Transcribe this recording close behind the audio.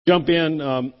Jump in.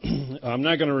 I'm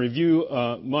not going to review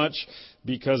much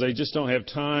because I just don't have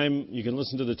time. You can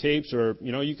listen to the tapes, or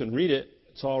you can read it.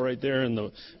 It's all right there in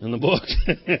the book.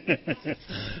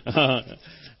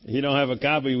 You don't have a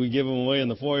copy, we give them away in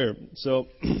the foyer. So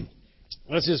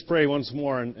let's just pray once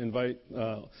more and invite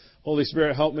Holy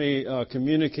Spirit, help me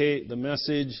communicate the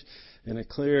message in a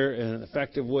clear and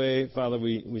effective way. Father,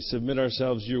 we submit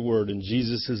ourselves to your word in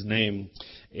Jesus' name.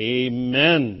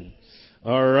 Amen.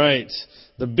 All right.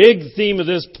 The big theme of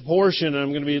this portion, I'm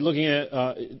going to be looking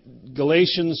at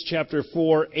Galatians chapter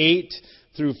 4, 8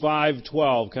 through 5,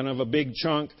 12, kind of a big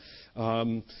chunk,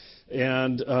 and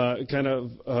kind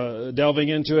of delving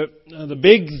into it. The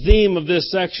big theme of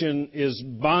this section is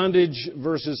bondage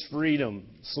versus freedom,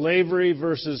 slavery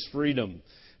versus freedom.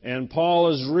 And Paul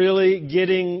is really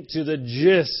getting to the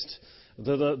gist,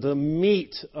 the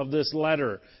meat of this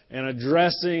letter, and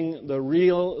addressing the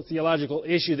real theological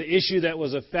issue, the issue that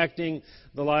was affecting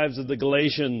the lives of the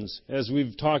Galatians, as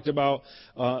we've talked about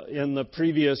in the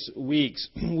previous weeks.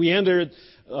 We entered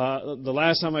the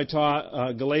last time I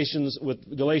taught Galatians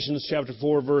chapter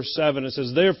 4, verse 7. It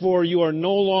says, "Therefore you are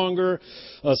no longer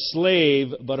a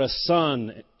slave, but a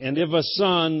son. And if a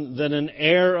son, then an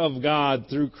heir of God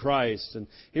through Christ." And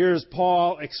here's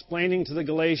Paul explaining to the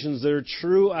Galatians their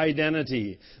true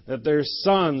identity, that they're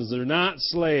sons, they're not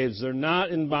slaves, they're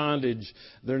not in bondage,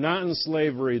 they're not in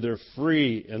slavery, they're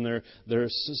free, and they're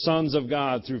sons of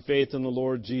God through faith in the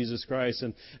Lord Jesus Christ.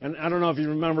 And I don't know if you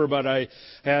remember, but I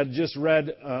had just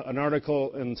read an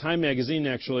article in Time magazine,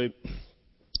 actually,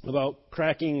 about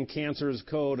cracking cancer's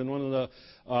code, and one of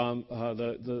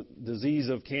the disease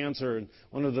of cancer, and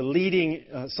one of the leading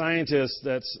scientists,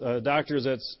 doctors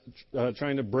that's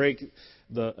trying to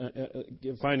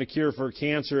find a cure for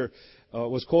cancer,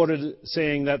 was quoted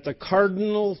saying that the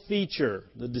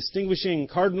distinguishing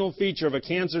cardinal feature of a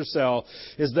cancer cell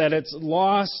is that it's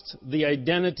lost the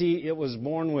identity it was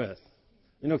born with.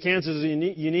 Cancer is a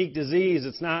unique disease.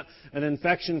 It's not an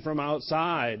infection from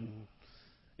outside.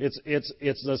 It's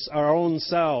our own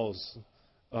cells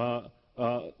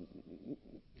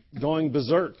going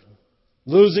berserk,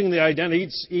 losing the identity.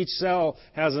 Each cell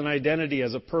has an identity,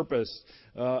 has a purpose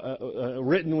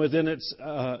written within its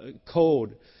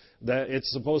code, that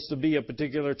it's supposed to be a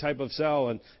particular type of cell,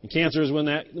 and cancer is when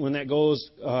that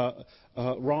goes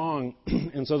wrong.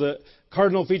 And so the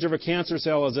cardinal feature of a cancer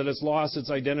cell is that it's lost its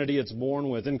identity it's born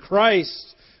with. In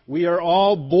Christ, we are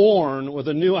all born with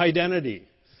a new identity.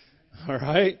 All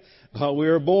right? We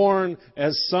are born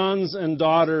as sons and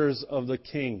daughters of the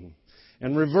King.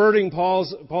 And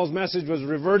Paul's message was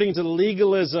reverting to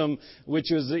legalism, which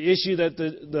was the issue that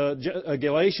the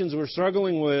Galatians were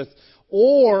struggling with,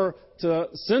 or to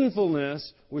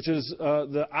sinfulness, which is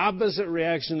the opposite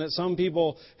reaction that some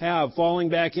people have, falling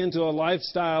back into a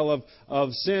lifestyle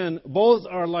of sin. Both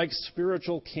are like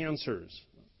spiritual cancers.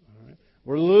 All right?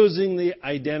 We're losing the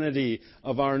identity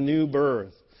of our new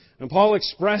birth. And Paul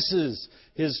expresses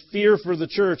his fear for the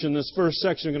church in this first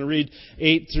section. I'm going to read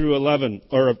 8 through 11,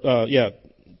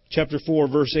 chapter 4,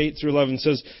 verse 8 through 11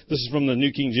 says, this is from the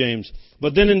New King James,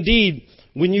 "But then indeed,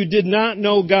 when you did not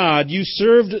know God, you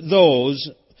served those,"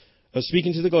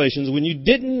 speaking to the Galatians, "when you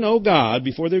didn't know God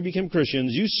before they became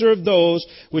Christians, you served those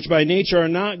which by nature are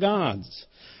not God's.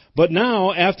 But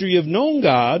now, after you have known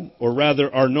God, or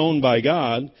rather are known by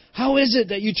God, how is it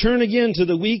that you turn again to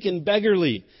the weak and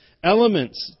beggarly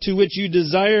elements to which you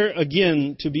desire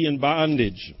again to be in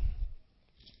bondage?"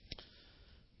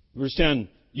 Verse 10,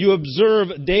 "You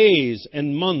observe days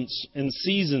and months and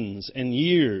seasons and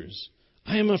years.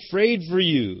 I am afraid for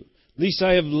you, lest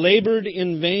I have labored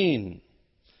in vain."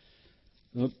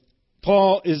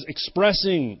 Paul is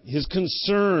expressing his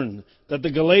concern that the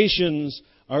Galatians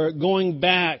are going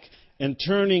back and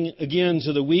turning again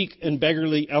to the weak and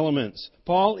beggarly elements.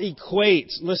 Paul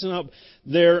equates, listen up,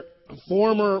 their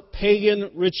former pagan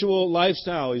ritual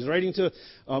lifestyle. He's writing to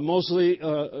mostly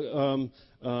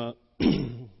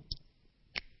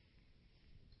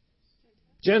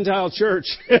Gentile church.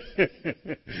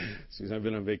 Since I've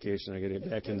been on vacation, I got to get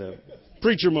back into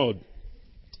preacher mode.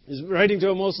 He's writing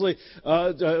to mostly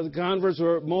the converts who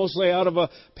are mostly out of a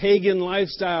pagan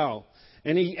lifestyle.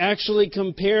 And he actually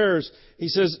compares, he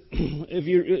says, if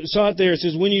you saw it there, it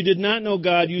says, "When you did not know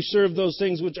God, you served those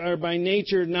things which are by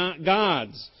nature not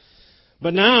God's.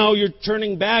 But now you're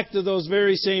turning back to those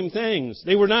very same things."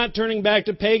 They were not turning back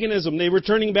to paganism. They were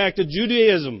turning back to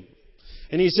Judaism.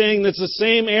 And he's saying that's the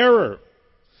same error.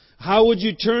 How would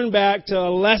you turn back to a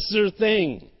lesser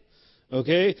thing?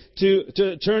 Okay,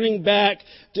 to turning back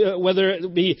to whether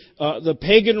it be the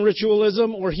pagan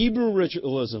ritualism or Hebrew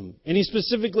ritualism, and he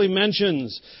specifically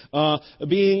mentions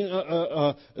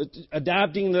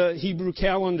adapting the Hebrew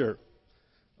calendar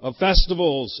of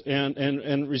festivals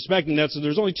and respecting that. So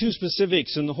there's only two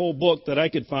specifics in the whole book that I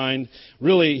could find.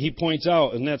 Really, he points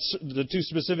out, and that's the two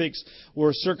specifics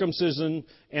were circumcision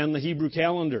and the Hebrew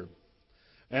calendar.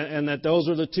 And that those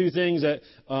are the two things that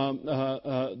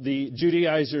the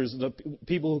Judaizers, the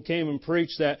people who came and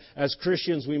preached that as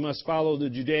Christians we must follow the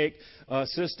Judaic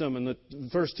system. And the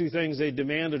first two things they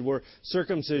demanded were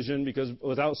circumcision, because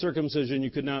without circumcision you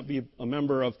could not be a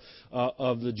member of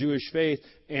the Jewish faith,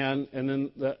 and then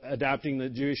adopting the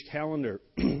Jewish calendar.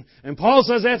 And Paul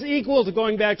says that's equal to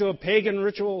going back to a pagan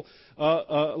ritual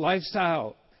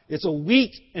lifestyle. It's a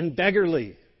weak and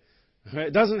beggarly.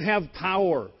 It doesn't have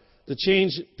power to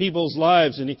change people's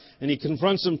lives, and he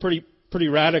confronts them pretty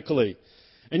radically.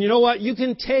 And you know what? You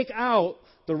can take out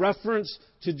the reference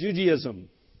to Judaism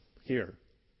here.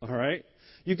 All right?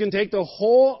 You can take the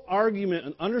whole argument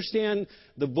and understand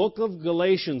the book of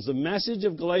Galatians, the message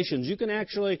of Galatians. You can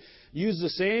actually use the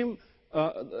same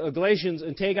Galatians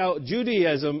and take out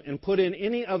Judaism and put in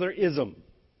any other ism.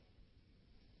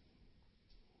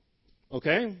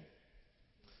 Okay?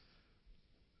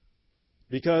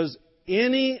 Because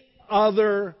any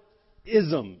other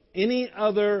ism, any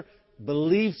other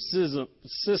belief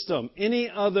system, any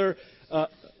other,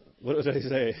 what did I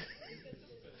say?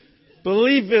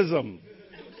 Beliefism.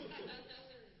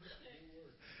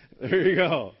 There you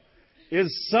go.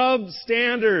 Is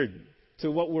substandard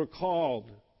to what we're called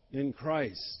in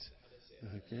Christ.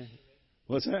 Okay.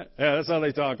 What's that? Yeah, that's how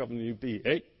they talk up in the UP.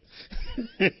 Hey?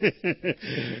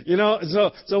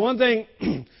 So one thing,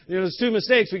 there's two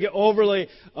mistakes. We get overly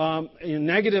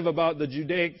negative about the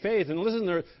Judaic faith. And listen,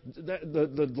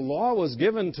 the law was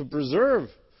given to preserve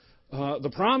the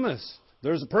promise.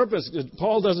 There's a purpose.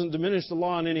 Paul doesn't diminish the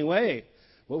law in any way.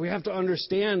 But we have to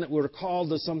understand that we're called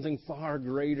to something far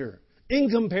greater.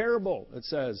 Incomparable, it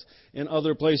says in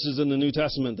other places in the New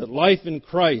Testament, that life in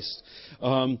Christ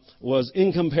was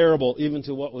incomparable even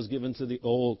to what was given to the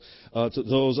old, to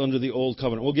those under the old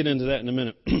covenant. We'll get into that in a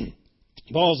minute.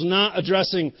 Paul's not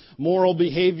addressing moral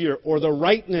behavior or the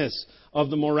rightness of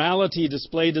the morality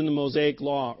displayed in the Mosaic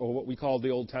Law, or what we call the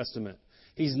Old Testament.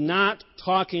 He's not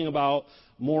talking about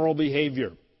moral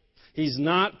behavior. He's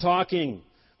not talking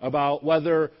about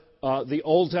whether the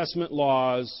Old Testament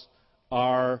laws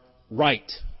are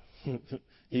right.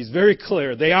 He's very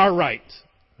clear. They are right.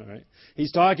 All right.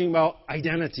 He's talking about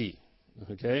identity.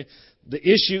 Okay. The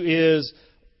issue is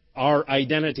our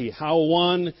identity, how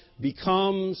one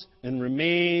becomes and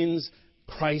remains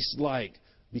Christ-like,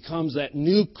 becomes that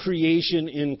new creation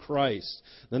in Christ.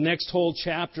 The next whole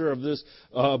chapter of this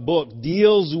book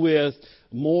deals with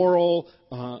moral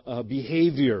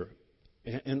behavior.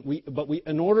 But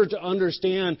in order to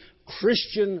understand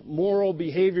Christian moral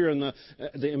behavior and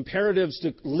the imperatives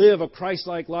to live a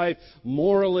Christ-like life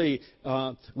morally,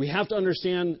 we have to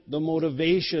understand the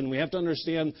motivation. We have to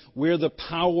understand where the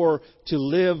power to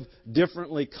live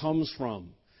differently comes from.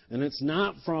 And it's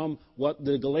not from what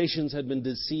the Galatians had been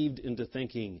deceived into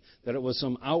thinking, that it was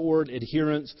some outward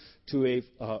adherence to a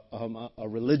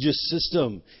religious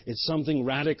system. It's something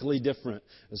radically different.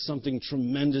 It's something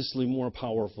tremendously more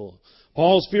powerful.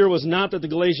 Paul's fear was not that the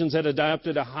Galatians had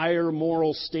adopted a higher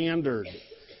moral standard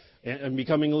and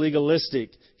becoming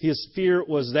legalistic. His fear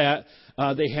was that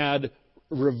they had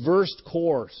reversed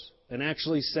course and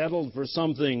actually settled for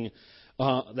something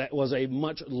that was a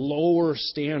much lower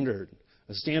standard.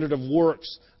 A standard of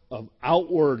works, of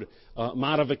outward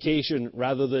modification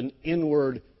rather than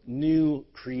inward new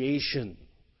creation.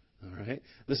 All right?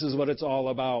 This is what it's all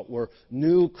about. We're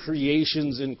new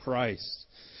creations in Christ.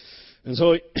 And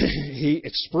so he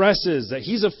expresses that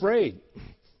he's afraid.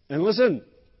 And listen,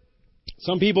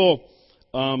 some people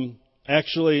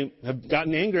actually have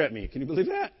gotten angry at me. Can you believe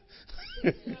that?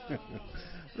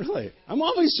 Really? I'm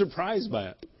always surprised by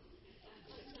it.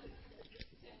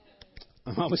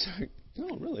 I'm always like, no,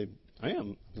 really, I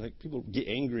am. Like, people get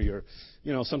angry, or,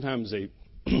 sometimes they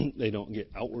don't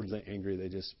get outwardly angry. They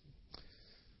just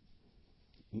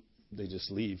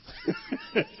leave.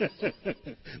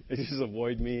 They just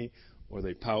avoid me, or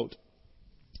they pout,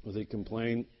 or they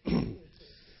complain. This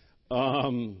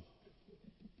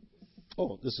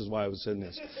is why I was saying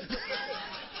this.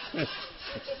 I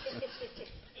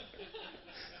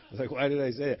was like, why did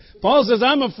I say it? Paul says,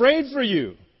 I'm afraid for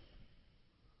you.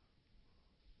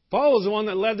 Paul was the one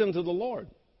that led them to the Lord,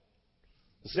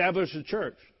 established a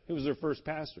church. He was their first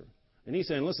pastor. And he's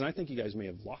saying, listen, I think you guys may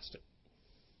have lost it.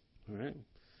 All right?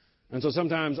 And so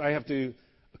sometimes I have to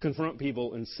confront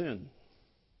people in sin.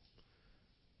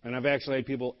 And I've actually had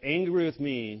people angry with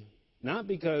me, not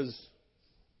because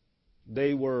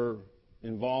they were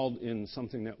involved in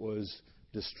something that was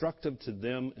destructive to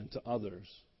them and to others,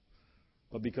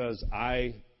 but because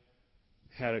I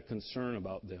had a concern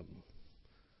about them,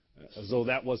 as though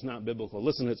that was not biblical.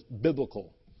 Listen, it's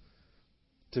biblical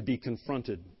to be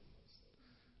confronted.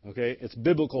 Okay? It's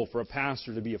biblical for a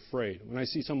pastor to be afraid. When I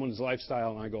see someone's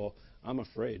lifestyle and I go, I'm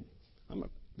afraid.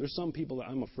 There's some people that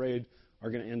I'm afraid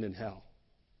are going to end in hell.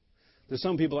 There's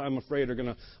some people I'm afraid are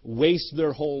going to waste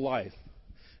their whole life.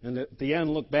 And at the end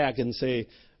look back and say,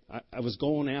 I was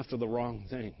going after the wrong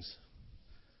things.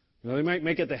 They might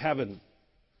make it to heaven,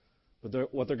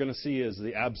 but what they're going to see is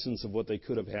the absence of what they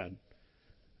could have had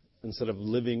instead of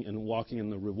living and walking in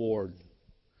the reward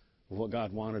of what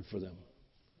God wanted for them.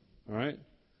 All right?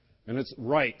 And it's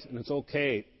right, and it's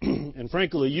okay. And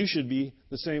frankly, you should be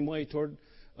the same way toward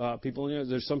people.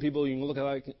 There's some people you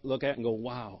can look at and go,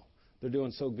 wow, they're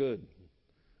doing so good.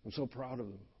 I'm so proud of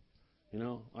them.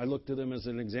 I look to them as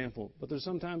an example. But there's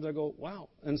sometimes I go, wow.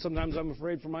 And sometimes I'm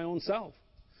afraid for my own self.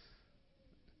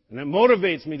 And that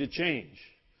motivates me to change.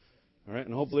 All right?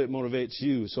 And hopefully it motivates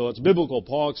you. So it's biblical.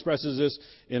 Paul expresses this,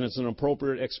 and it's an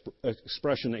appropriate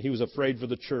expression that he was afraid for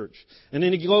the church. And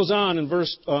then he goes on in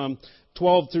verse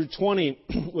 12 through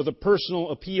 20 with a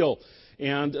personal appeal.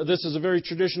 And this is a very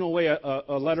traditional way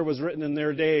a letter was written in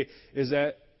their day, is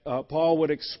that Paul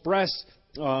would express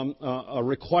a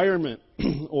requirement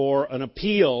or an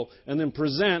appeal and then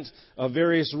present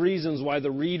various reasons why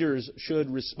the readers should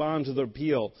respond to the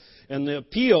appeal. And the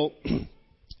appeal,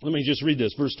 let me just read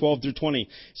this, verse 12 through 20. It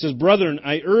says, "Brethren,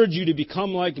 I urge you to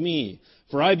become like me,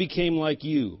 for I became like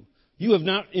you. You have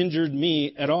not injured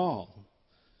me at all.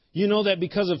 You know that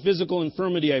because of physical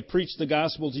infirmity I preached the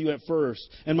gospel to you at first,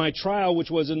 and my trial which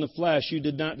was in the flesh you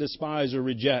did not despise or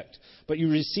reject, but you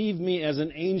received me as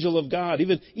an angel of God,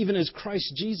 even as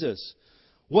Christ Jesus.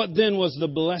 What then was the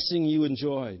blessing you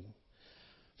enjoyed?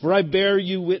 For I bear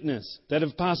you witness that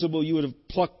if possible you would have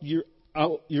plucked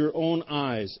out your own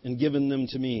eyes and given them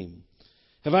to me.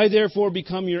 Have I therefore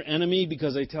become your enemy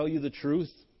because I tell you the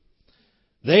truth?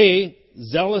 They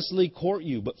zealously court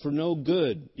you, but for no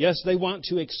good. Yes, they want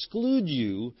to exclude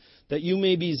you, that you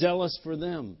may be zealous for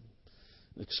them."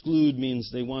 Exclude means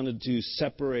they wanted to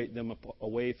separate them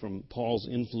away from Paul's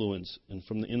influence and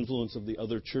from the influence of the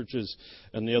other churches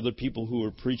and the other people who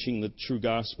were preaching the true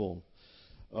gospel.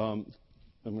 I'm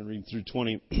going to read through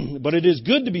 20. "But it is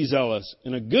good to be zealous,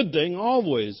 and a good thing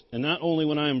always, and not only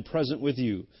when I am present with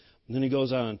you." And then he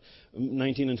goes on,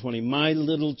 19 and 20. "My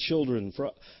little children,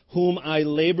 for whom I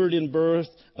labored in birth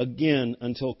again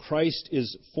until Christ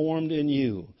is formed in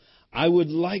you. I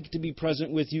would like to be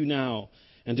present with you now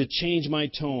and to change my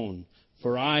tone,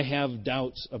 for I have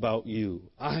doubts about you."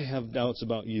 I have doubts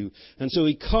about you. And so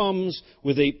he comes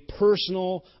with a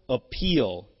personal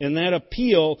appeal. And that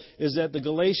appeal is that the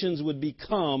Galatians would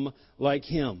become like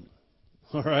him.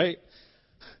 All right?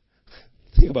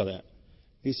 Think about that.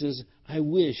 He says, I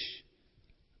wish,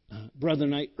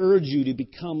 brethren, I urge you to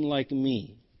become like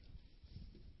me.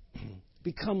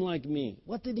 Become like me.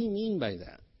 What did he mean by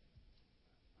that?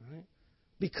 All right?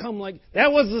 Become like...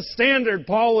 That was the standard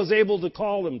Paul was able to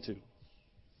call them to.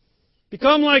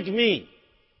 Become like me.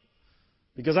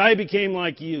 Because I became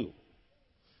like you.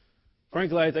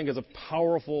 Frankly, I think it's a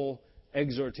powerful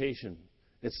exhortation.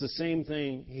 It's the same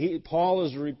thing. Paul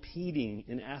is repeating,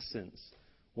 in essence,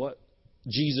 what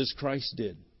Jesus Christ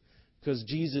did. Because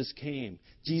Jesus came.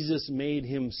 Jesus made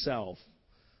himself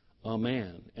a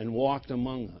man and walked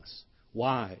among us.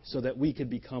 Why? So that we could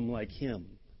become like him.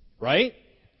 Right?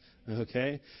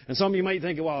 Okay? And some of you might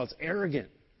think, well, it's arrogant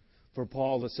for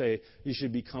Paul to say, you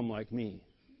should become like me.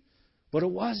 But it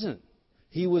wasn't.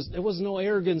 There was no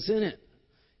arrogance in it.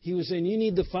 He was saying, you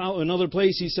need to follow. Another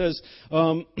place he says,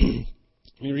 let me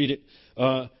read it.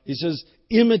 He says,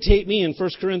 imitate me in 1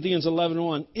 Corinthians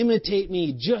 11:1. Imitate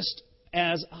me just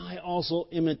as I also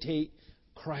imitate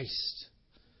Christ.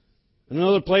 In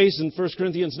another place in 1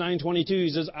 Corinthians 9:22, he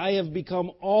says, I have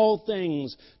become all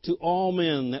things to all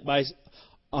men, that by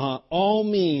all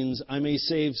means I may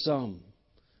save some.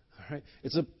 All right?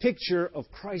 It's a picture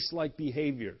of Christ-like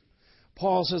behavior.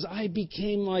 Paul says, I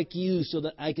became like you so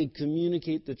that I could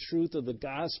communicate the truth of the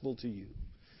gospel to you.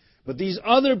 But these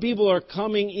other people are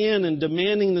coming in and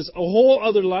demanding a whole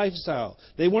other lifestyle.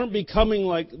 They weren't becoming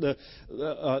like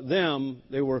them.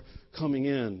 They were coming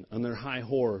in on their high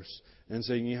horse and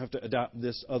saying you have to adopt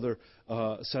this other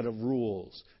set of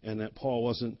rules. And that Paul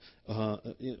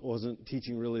wasn't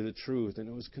teaching really the truth. And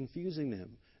it was confusing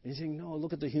them. And he's saying, no,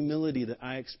 look at the humility that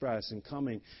I express in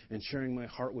coming and sharing my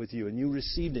heart with you. And you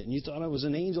received it. And you thought I was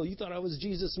an angel. You thought I was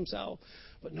Jesus himself.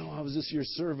 But no, I was just your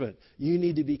servant. You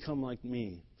need to become like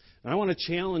me. And I want to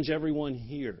challenge everyone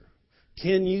here.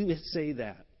 Can you say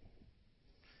that?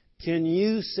 Can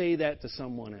you say that to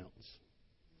someone else?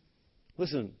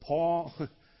 Listen, Paul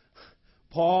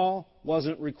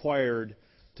wasn't required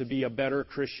to be a better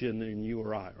Christian than you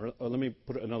or I. Or let me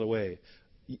put it another way.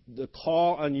 The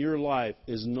call on your life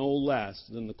is no less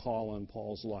than the call on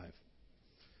Paul's life.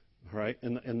 All right?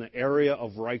 In the area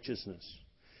of righteousness.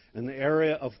 In the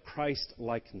area of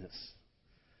Christ-likeness.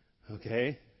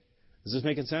 Okay? Is this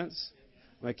making sense?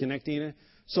 Am I connecting it?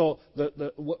 So,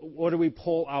 what do we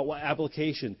pull out? What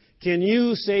application? Can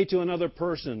you say to another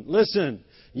person, listen,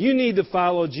 you need to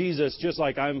follow Jesus just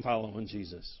like I'm following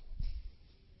Jesus?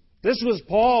 This was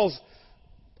Paul's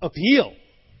appeal.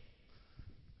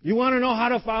 You want to know how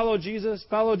to follow Jesus?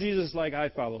 Follow Jesus like I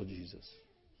follow Jesus.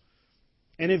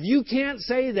 And if you can't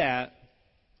say that,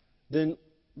 then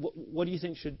what do you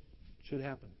think should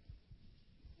happen?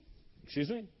 Excuse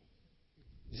me?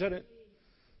 You said it.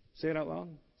 Say it out loud.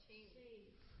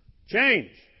 Change.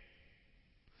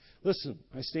 Listen,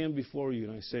 I stand before you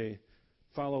and I say,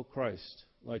 follow Christ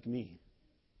like me.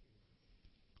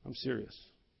 I'm serious.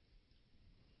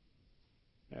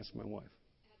 Ask my wife.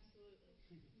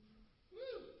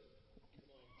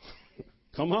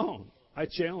 Come on. I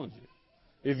challenge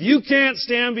you. If you can't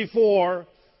stand before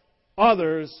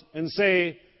others and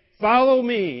say, follow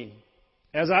me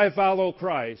as I follow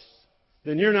Christ,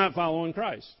 then you're not following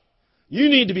Christ. You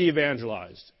need to be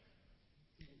evangelized.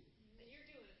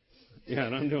 Yeah,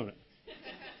 and I'm doing it.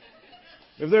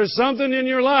 If there's something in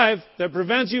your life that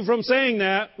prevents you from saying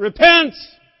that, repent.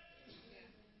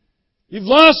 You've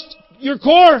lost your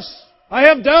course. I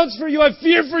have doubts for you. I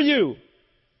fear for you.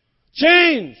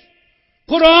 Change.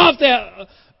 Put off that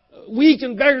weak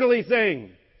and beggarly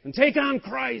thing and take on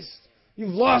Christ. You've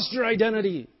lost your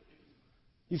identity.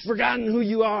 You've forgotten who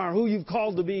you are, who you've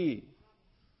called to be.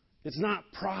 It's not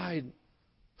pride.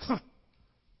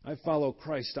 I follow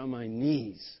Christ on my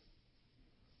knees.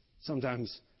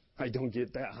 Sometimes I don't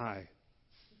get that high.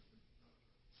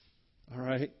 All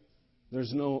right?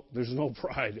 There's no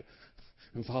pride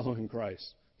in following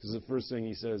Christ. Because the first thing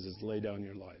He says is lay down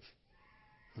your life.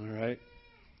 All right?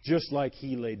 Just like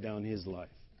He laid down His life.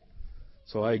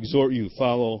 So I exhort you,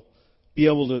 follow, be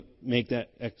able to make that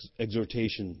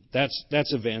exhortation. That's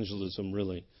evangelism,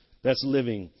 really. That's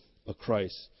living a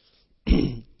Christ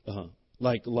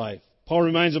like life. Paul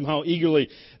reminds them how eagerly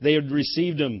they had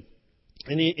received Him.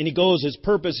 And he goes, his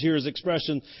purpose here is expressed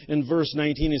in verse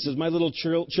 19. He says, my little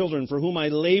children, for whom I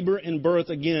labor in birth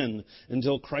again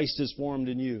until Christ is formed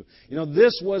in you. You know,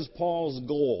 this was Paul's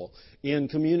goal in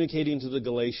communicating to the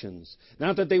Galatians.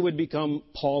 Not that they would become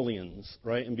Paulians,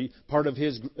 right, and be part of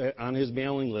his on his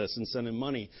mailing list and send him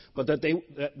money, but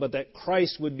that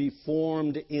Christ would be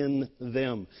formed in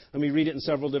them. Let me read it in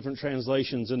several different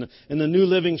translations. In the New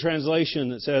Living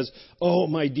Translation, it says, oh,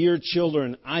 my dear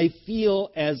children, I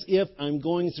feel as if I'm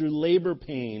going through labor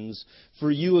pains for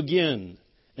you again,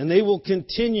 and they will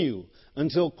continue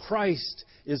until Christ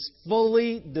is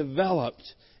fully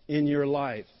developed in your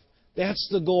life. That's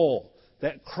the goal,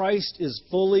 that Christ is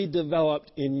fully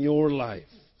developed in your life.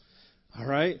 All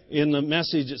right? In the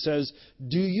Message it says,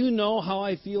 do you know how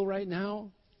I feel right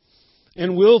now?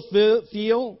 And will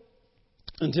feel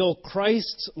until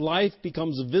Christ's life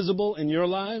becomes visible in your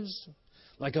lives?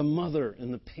 Like a mother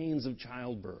in the pains of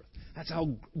childbirth. That's how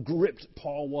gripped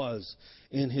Paul was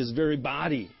in his very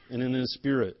body and in his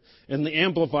spirit. And the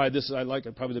Amplified, this I like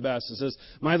it probably the best. It says,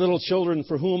 my little children,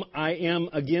 for whom I am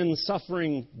again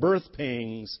suffering birth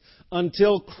pangs,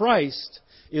 until Christ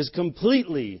is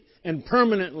completely and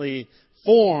permanently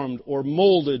formed or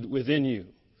molded within you.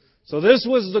 So this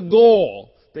was the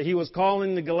goal that he was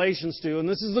calling the Galatians to, and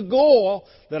this is the goal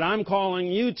that I'm calling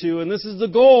you to, and this is the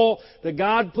goal that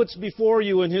God puts before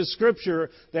you in His Scripture,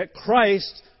 that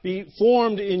Christ be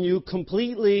formed in you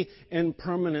completely and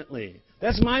permanently.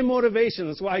 That's my motivation.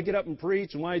 That's why I get up and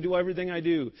preach and why I do everything I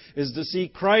do, is to see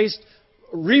Christ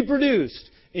reproduced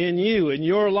in you, in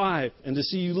your life, and to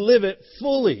see you live it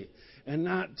fully. And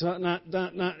not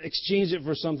exchange it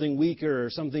for something weaker or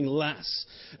something less.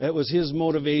 It was his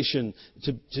motivation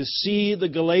to see the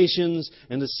Galatians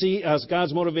and to see us,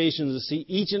 God's motivation to see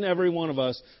each and every one of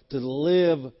us to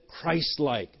live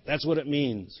Christ-like. That's what it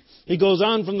means. He goes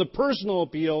on from the personal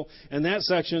appeal in that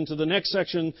section to the next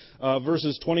section,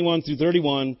 verses 21 through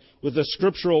 31, with a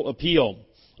scriptural appeal.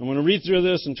 I'm going to read through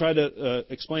this and try to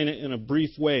explain it in a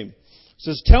brief way. It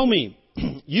says, tell me,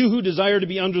 you who desire to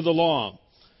be under the law,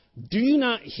 do you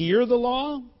not hear the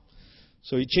law?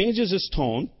 So he changes his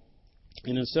tone,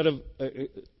 and instead of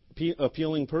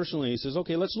appealing personally, he says,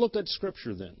 okay, let's look at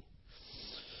Scripture then.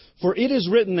 For it is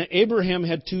written that Abraham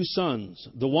had 2 sons,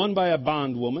 the one by a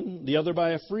bondwoman, the other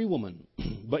by a free woman.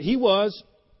 But he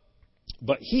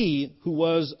who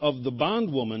was of the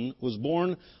bondwoman was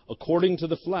born according to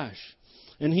the flesh,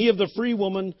 and he of the free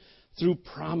woman through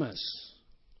promise.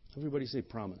 Everybody say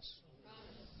promise.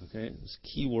 Okay, it's a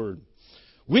key word.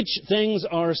 Which things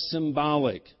are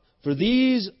symbolic? For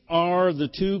these are the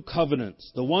 2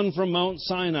 covenants, the one from Mount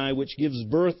Sinai, which gives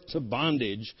birth to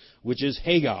bondage, which is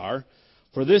Hagar.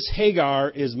 For this Hagar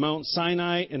is Mount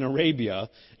Sinai in Arabia,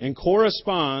 and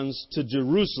corresponds to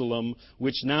Jerusalem,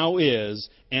 which now is,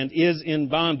 and is in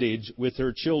bondage with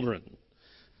her children.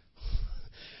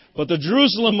 But the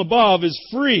Jerusalem above is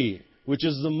free, which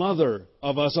is the mother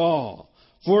of us all.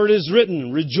 For it is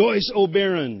written, Rejoice, O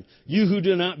barren, you who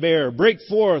do not bear. Break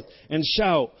forth and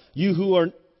shout, you who are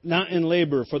not in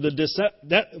labor. For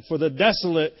the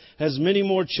desolate has many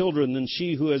more children than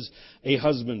she who has a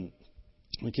husband.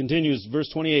 It continues, verse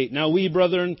 28. Now we,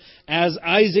 brethren, as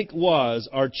Isaac was,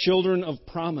 are children of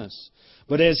promise.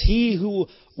 But as he who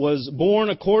was born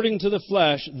according to the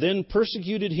flesh then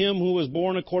persecuted him who was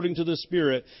born according to the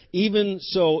Spirit, even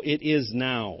so it is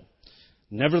now.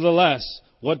 Nevertheless,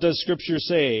 what does Scripture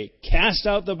say? Cast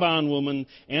out the bondwoman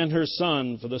and her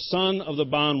son, for the son of the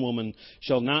bondwoman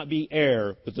shall not be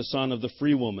heir with the son of the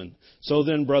free woman. So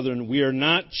then, brethren, we are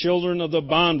not children of the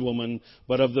bondwoman,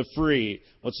 but of the free.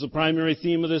 What's the primary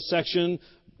theme of this section?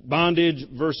 Bondage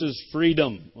versus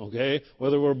freedom, okay?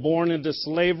 Whether we're born into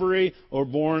slavery or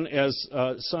born as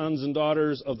sons and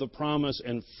daughters of the promise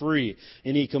and free.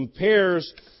 And he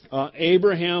compares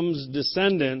Abraham's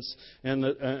descendants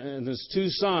and his 2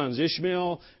 sons,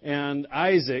 Ishmael and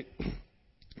Isaac.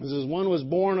 This is one was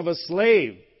born of a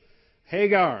slave,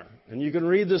 Hagar, and you can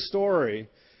read the story.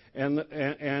 And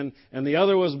the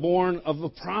other was born of a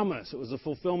promise. It was a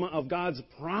fulfillment of God's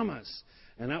promise,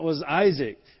 and that was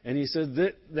Isaac. And he said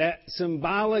that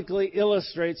symbolically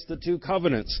illustrates the 2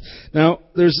 covenants. Now,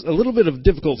 there's a little bit of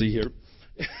difficulty here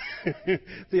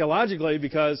theologically,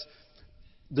 because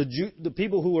the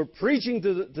people who were preaching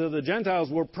to the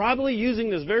Gentiles were probably using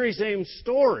this very same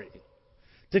story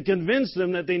to convince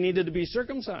them that they needed to be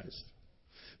circumcised.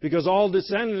 Because all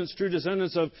descendants, true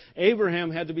descendants of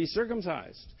Abraham, had to be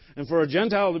circumcised. And for a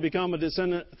Gentile to become a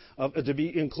descendant, to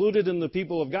be included in the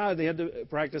people of God, they had to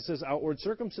practice this outward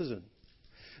circumcision.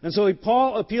 And so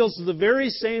Paul appeals to the very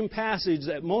same passage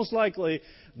that most likely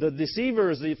the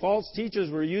deceivers, the false teachers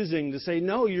were using to say,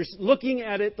 no, you're looking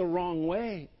at it the wrong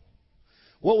way.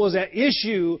 What was at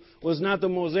issue was not the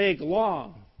Mosaic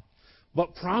law,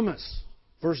 but promise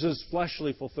versus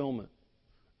fleshly fulfillment.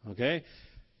 Okay?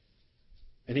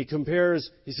 And he compares,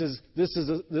 he says, this is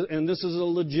a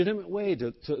legitimate way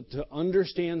to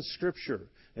understand Scripture.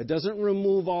 It doesn't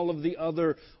remove all of the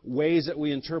other ways that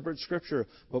we interpret Scripture,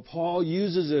 but Paul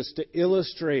uses this to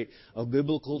illustrate a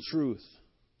biblical truth.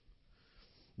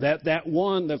 That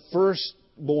one, the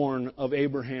firstborn of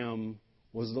Abraham,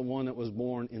 was the one that was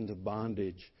born into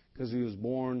bondage because he was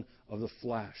born of the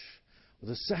flesh.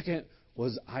 The second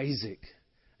was Isaac,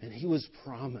 and he was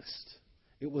promised.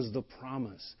 It was the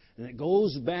promise. And it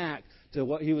goes back to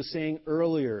what he was saying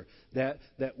earlier, that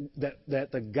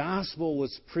the gospel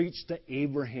was preached to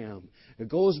Abraham. It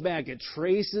goes back, it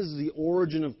traces the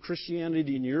origin of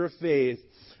Christianity and your faith,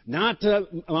 not to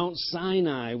Mount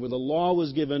Sinai where the law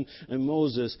was given and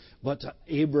Moses, but to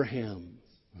Abraham.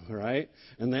 All right?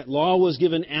 And that law was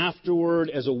given afterward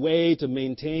as a way to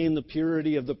maintain the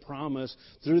purity of the promise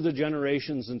through the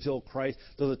generations until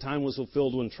the time was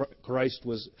fulfilled when Christ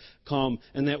was come.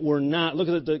 And that we're not, look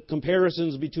at the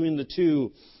comparisons between the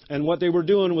 2. And what they were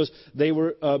doing was they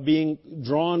were being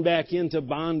drawn back into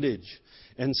bondage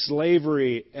and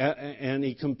slavery. And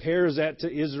he compares that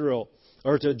to Israel,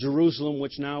 or to Jerusalem,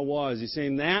 which now was. He's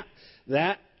saying that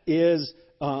is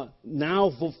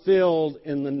now fulfilled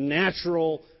in the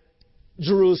natural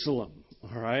Jerusalem.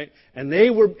 All right? And they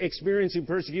were experiencing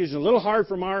persecution. A little hard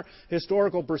from our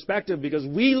historical perspective, because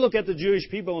we look at the Jewish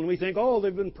people and we think, oh,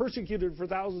 they've been persecuted for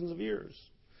thousands of years.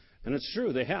 And it's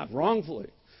true, they have, wrongfully,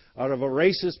 out of a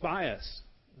racist bias.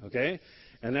 Okay?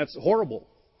 And that's horrible.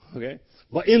 Okay?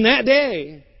 But in that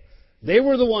day, they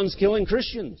were the ones killing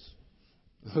Christians.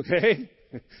 Okay?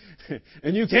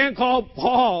 And you can't call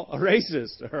Paul a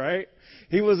racist, all right?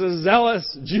 He was a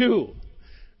zealous Jew.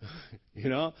 You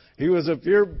know, he was a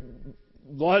pure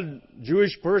blood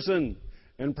Jewish person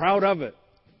and proud of it.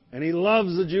 And he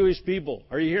loves the Jewish people.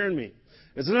 Are you hearing me?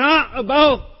 It's not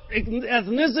about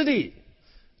ethnicity.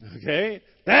 Okay?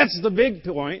 That's the big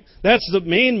point. That's the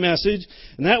main message.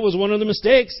 And that was one of the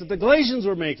mistakes that the Galatians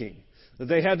were making. that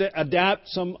they had to adapt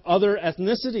some other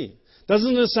ethnicity.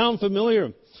 Doesn't this sound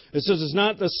familiar? It says it's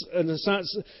not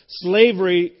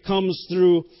slavery comes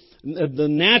through the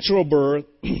natural birth.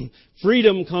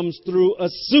 Freedom comes through a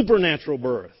supernatural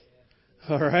birth.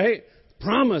 All right?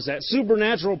 Promise, that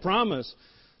supernatural promise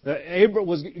that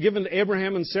was given to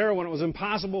Abraham and Sarah when it was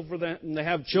impossible for them to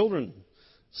have children.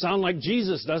 Sound like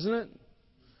Jesus, doesn't it?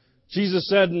 Jesus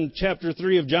said in chapter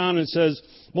 3 of John, it says,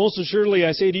 "Most assuredly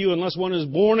I say to you, unless one is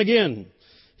born again,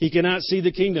 he cannot see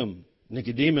the kingdom."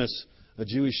 Nicodemus, a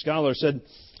Jewish scholar, said,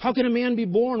 "How can a man be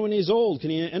born when he's old? Can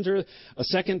he enter a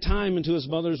second time into his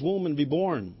mother's womb and be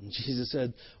born?" And Jesus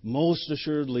said, "Most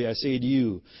assuredly I say to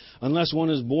you, unless one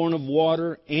is born of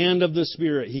water and of the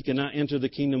Spirit, he cannot enter the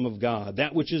kingdom of God.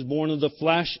 That which is born of the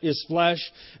flesh is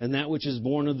flesh, and that which is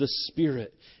born of the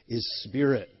Spirit is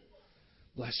spirit."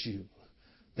 Bless you.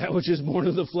 That which is born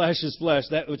of the flesh is flesh.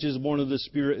 That which is born of the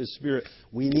Spirit is spirit.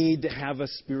 We need to have a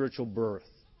spiritual birth.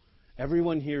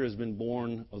 Everyone here has been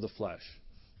born of the flesh.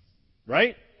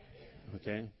 Right?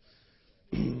 Okay.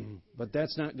 But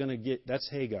that's not going to that's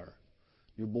Hagar.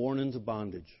 You're born into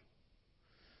bondage.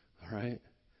 All right?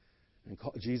 And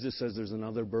Jesus says there's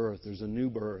another birth. There's a new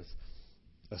birth.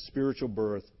 A spiritual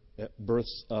birth that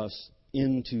births us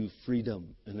into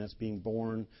freedom. And that's being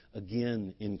born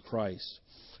again in Christ.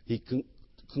 He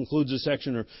concludes this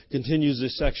section or continues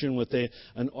this section with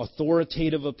an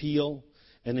authoritative appeal.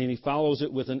 And then he follows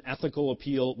it with an ethical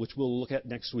appeal, which we'll look at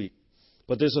next week.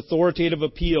 But this authoritative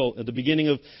appeal at the beginning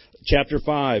of chapter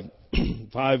 5,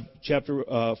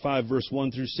 chapter 5, verse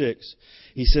 1 through 6,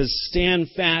 he says,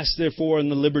 "Stand fast, therefore, in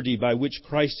the liberty by which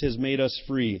Christ has made us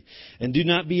free, and do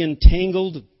not be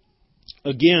entangled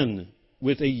again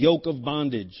with a yoke of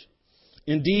bondage.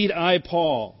 Indeed, I,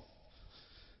 Paul,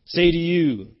 say to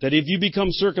you that if you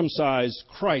become circumcised,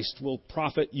 Christ will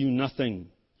profit you nothing.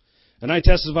 And I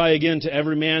testify again to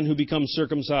every man who becomes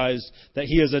circumcised that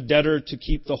he is a debtor to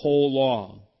keep the whole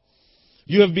law.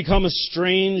 You have become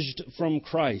estranged from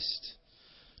Christ.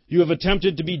 You have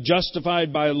attempted to be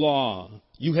justified by law.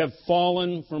 You have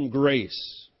fallen from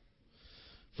grace.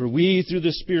 For we, through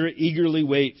the Spirit, eagerly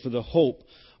wait for the hope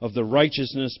of the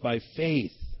righteousness by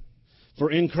faith. For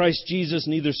in Christ Jesus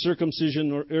neither circumcision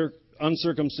nor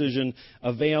uncircumcision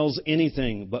avails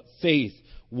anything, but faith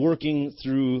working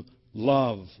through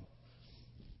love."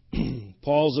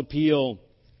 Paul's appeal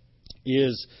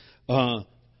is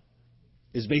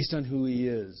based on who he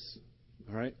is.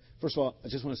 All right. First of all, I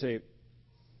just want to say,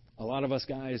 a lot of us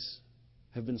guys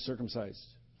have been circumcised.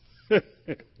 Right?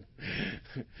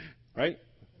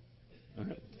 All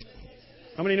right.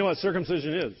 How many know what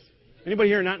circumcision is? Anybody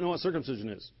here not know what circumcision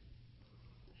is?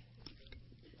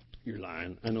 You're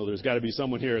lying. I know there's got to be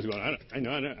someone here who's going, I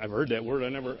know, I've heard that word. I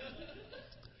never.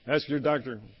 Ask your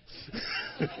doctor.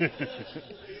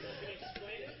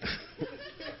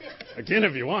 Again,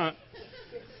 if you want.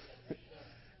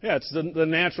 Yeah, it's the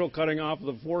natural cutting off of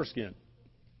the foreskin.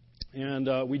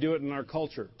 And we do it in our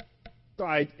culture.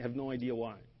 I have no idea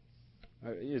why.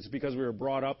 It's because we were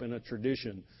brought up in a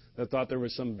tradition that thought there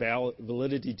was some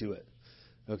validity to it.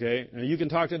 Okay? Now, you can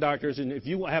talk to doctors, and if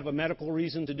you have a medical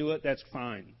reason to do it, that's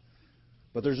fine.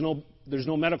 But there's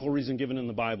no medical reason given in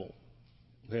the Bible.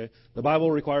 Okay? The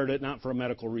Bible required it not for a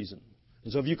medical reason.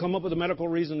 And so if you come up with a medical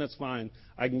reason, that's fine.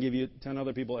 I can give you 10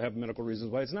 other people that have medical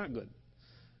reasons why it's not good.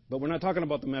 But we're not talking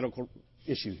about the medical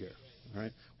issue here. All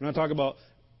right? We're not talking about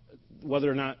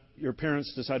whether or not your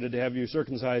parents decided to have you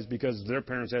circumcised because their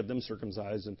parents had them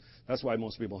circumcised, and that's why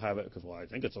most people have it, because, well, I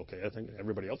think it's okay. I think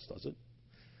everybody else does it.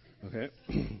 Okay?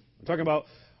 We're talking about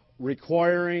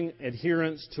requiring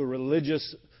adherence to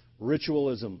religious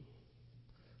ritualism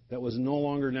that was no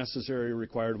longer necessary or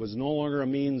required, was no longer a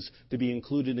means to be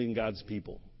included in God's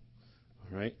people.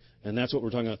 All right? And that's what we're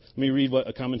talking about. Let me read what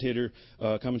a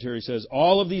commentary says.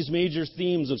 All of these major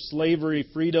themes of slavery,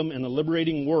 freedom, and the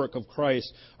liberating work of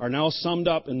Christ are now summed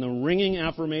up in the ringing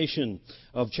affirmation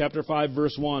of chapter 5,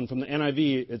 verse 1. From the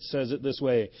NIV, it says it this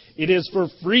way. "It is for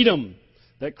freedom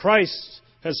that Christ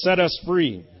has set us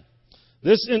free."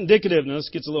 This indicative, now this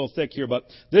gets a little thick here, but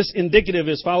this indicative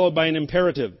is followed by an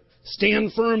imperative.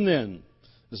 Stand firm then.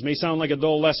 This may sound like a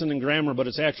dull lesson in grammar, but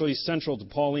it's actually central to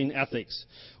Pauline ethics.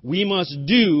 We must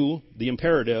do, the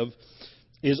imperative,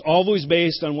 is always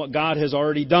based on what God has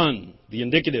already done, the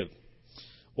indicative.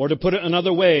 Or to put it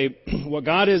another way, what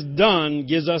God has done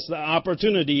gives us the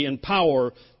opportunity and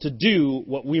power to do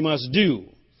what we must do.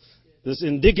 This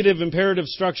indicative imperative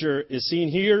structure is seen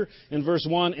here in verse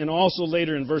 1 and also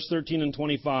later in verse 13 and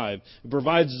 25. It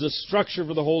provides the structure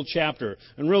for the whole chapter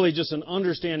and really just an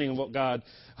understanding of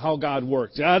how God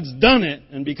works. God's done it,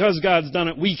 and because God's done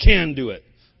it, we can do it.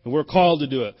 And we're called to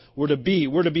do it. We're to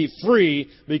be free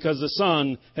because the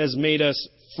Son has made us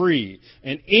free.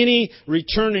 And any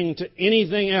returning to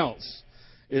anything else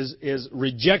is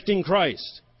rejecting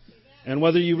Christ. And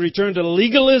whether you return to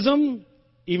legalism,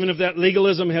 even if that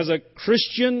legalism has a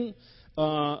Christian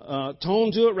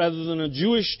tone to it rather than a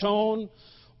Jewish tone,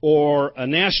 or a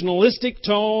nationalistic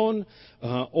tone,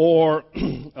 or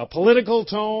a political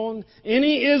tone,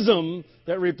 any ism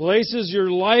that replaces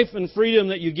your life and freedom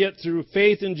that you get through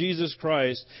faith in Jesus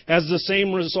Christ has the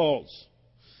same results.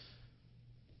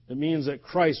 It means that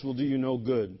Christ will do you no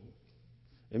good.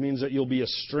 It means that you'll be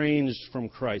estranged from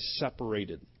Christ,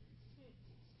 separated.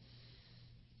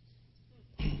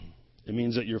 It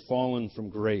means that you're fallen from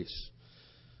grace.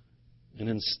 And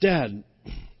instead,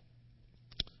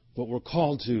 what we're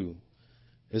called to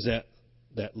is that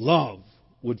love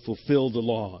would fulfill the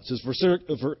law. It says,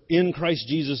 for in Christ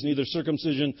Jesus neither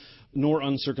circumcision nor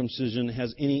uncircumcision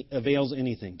avails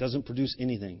anything, doesn't produce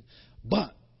anything.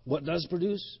 But what does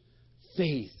produce?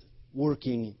 Faith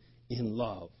working in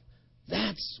love.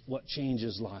 That's what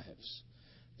changes lives.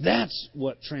 That's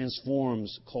what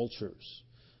transforms cultures.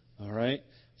 All right?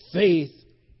 Faith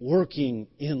working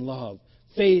in love.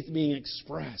 Faith being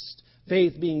expressed.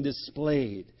 Faith being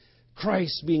displayed.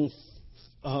 Christ being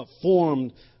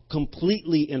formed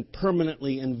completely and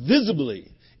permanently and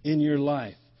visibly in your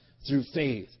life through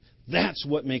faith. That's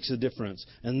what makes a difference.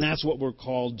 And that's what we're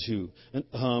called to.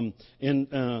 And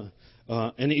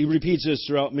he repeats this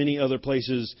throughout many other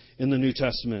places in the New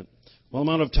Testament. Well, I'm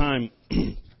out of time.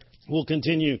 We'll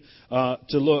continue to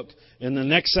look. In the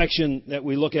next section that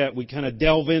we look at, we kind of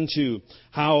delve into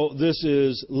how this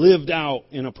is lived out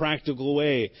in a practical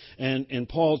way. And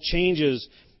Paul changes,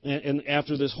 and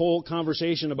after this whole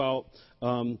conversation about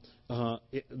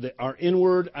our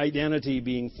inward identity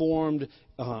being formed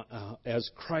as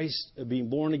Christ, being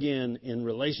born again in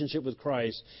relationship with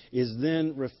Christ, is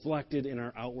then reflected in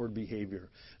our outward behavior.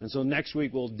 And so next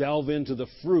week we'll delve into the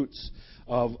fruits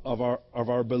of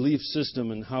our belief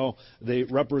system and how they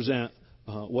represent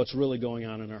what's really going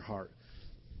on in our heart.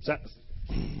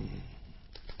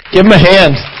 Give him a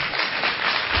hand.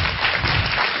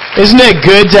 Isn't it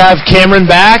good to have Cameron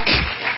back?